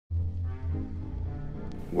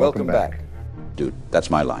Welcome back. Dude, that's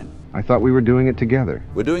my line. I thought we were doing it together.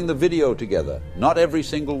 We're doing the video together, not every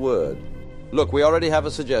single word. Look, we already have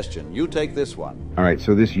a suggestion. You take this one. All right,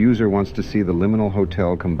 so this user wants to see the liminal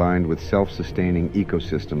hotel combined with self-sustaining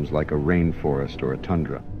ecosystems like a rainforest or a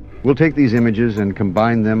tundra. We'll take these images and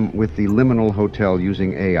combine them with the liminal hotel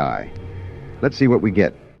using AI. Let's see what we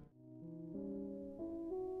get.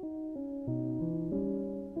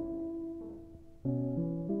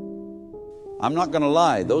 I'm not gonna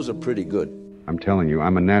lie, those are pretty good. I'm telling you,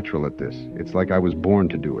 I'm a natural at this. It's like I was born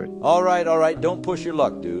to do it. All right, don't push your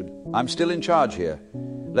luck, dude. I'm still in charge here.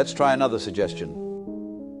 Let's try another suggestion.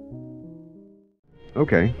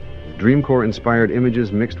 Okay, Dreamcore-inspired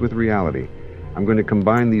images mixed with reality. I'm going to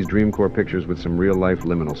combine these Dreamcore pictures with some real-life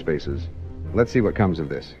liminal spaces. Let's see what comes of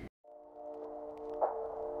this.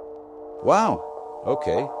 Wow,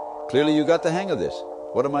 okay. Clearly you got the hang of this.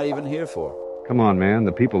 What am I even here for? Come on, man,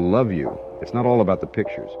 the people love you. It's not all about the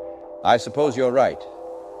pictures. I suppose you're right.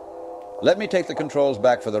 Let me take the controls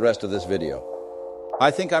back for the rest of this video. I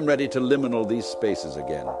think I'm ready to liminal these spaces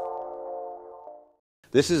again.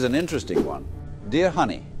 This is an interesting one. Dear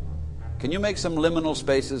honey, can you make some liminal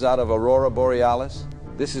spaces out of Aurora Borealis?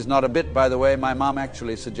 This is not a bit, by the way. My mom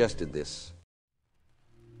actually suggested this.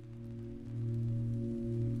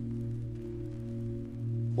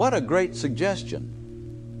 What a great suggestion.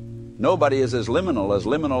 Nobody is as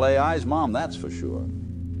liminal AI's mom, that's for sure.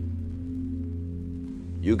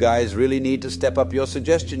 You guys really need to step up your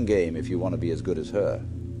suggestion game if you want to be as good as her.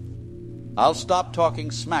 I'll stop talking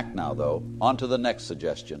smack now, though. On to the next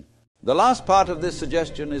suggestion. The last part of this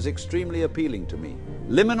suggestion is extremely appealing to me.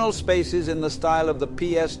 Liminal spaces in the style of the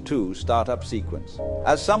PS2 startup sequence.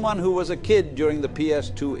 As someone who was a kid during the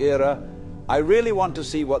PS2 era, I really want to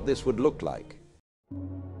see what this would look like.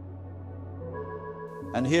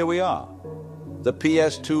 And here we are. The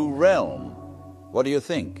PS2 realm. What do you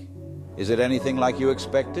think? Is it anything like you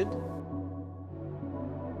expected?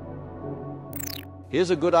 Here's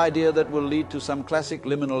a good idea that will lead to some classic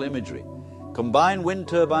liminal imagery. Combine wind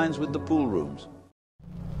turbines with the pool rooms.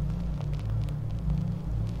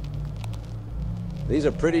 These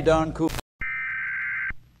are pretty darn cool.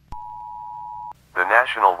 The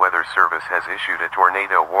National Weather Service has issued a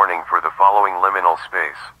tornado warning for the following liminal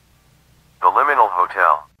space. The Liminal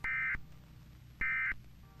Hotel.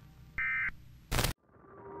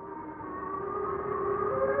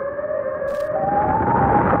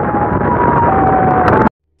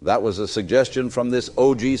 That was a suggestion from this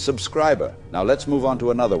OG subscriber. Now let's move on to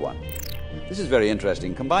another one. This is very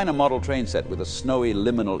interesting. Combine a model train set with a snowy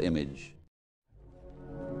liminal image.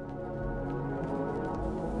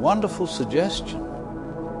 Wonderful suggestion.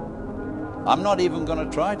 I'm not even going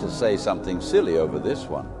to try to say something silly over this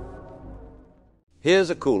one.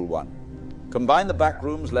 Here's a cool one. Combine the back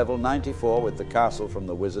rooms level 94 with the castle from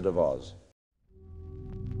The Wizard of Oz.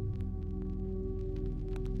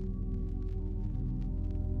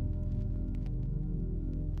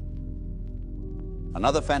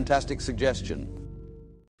 Another fantastic suggestion.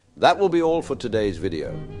 That will be all for today's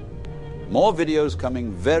video. More videos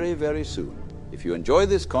coming very, very soon. If you enjoy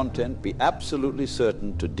this content, be absolutely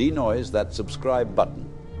certain to denoise that subscribe button.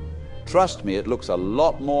 Trust me, it looks a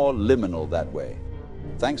lot more liminal that way.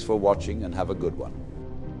 Thanks for watching and have a good one.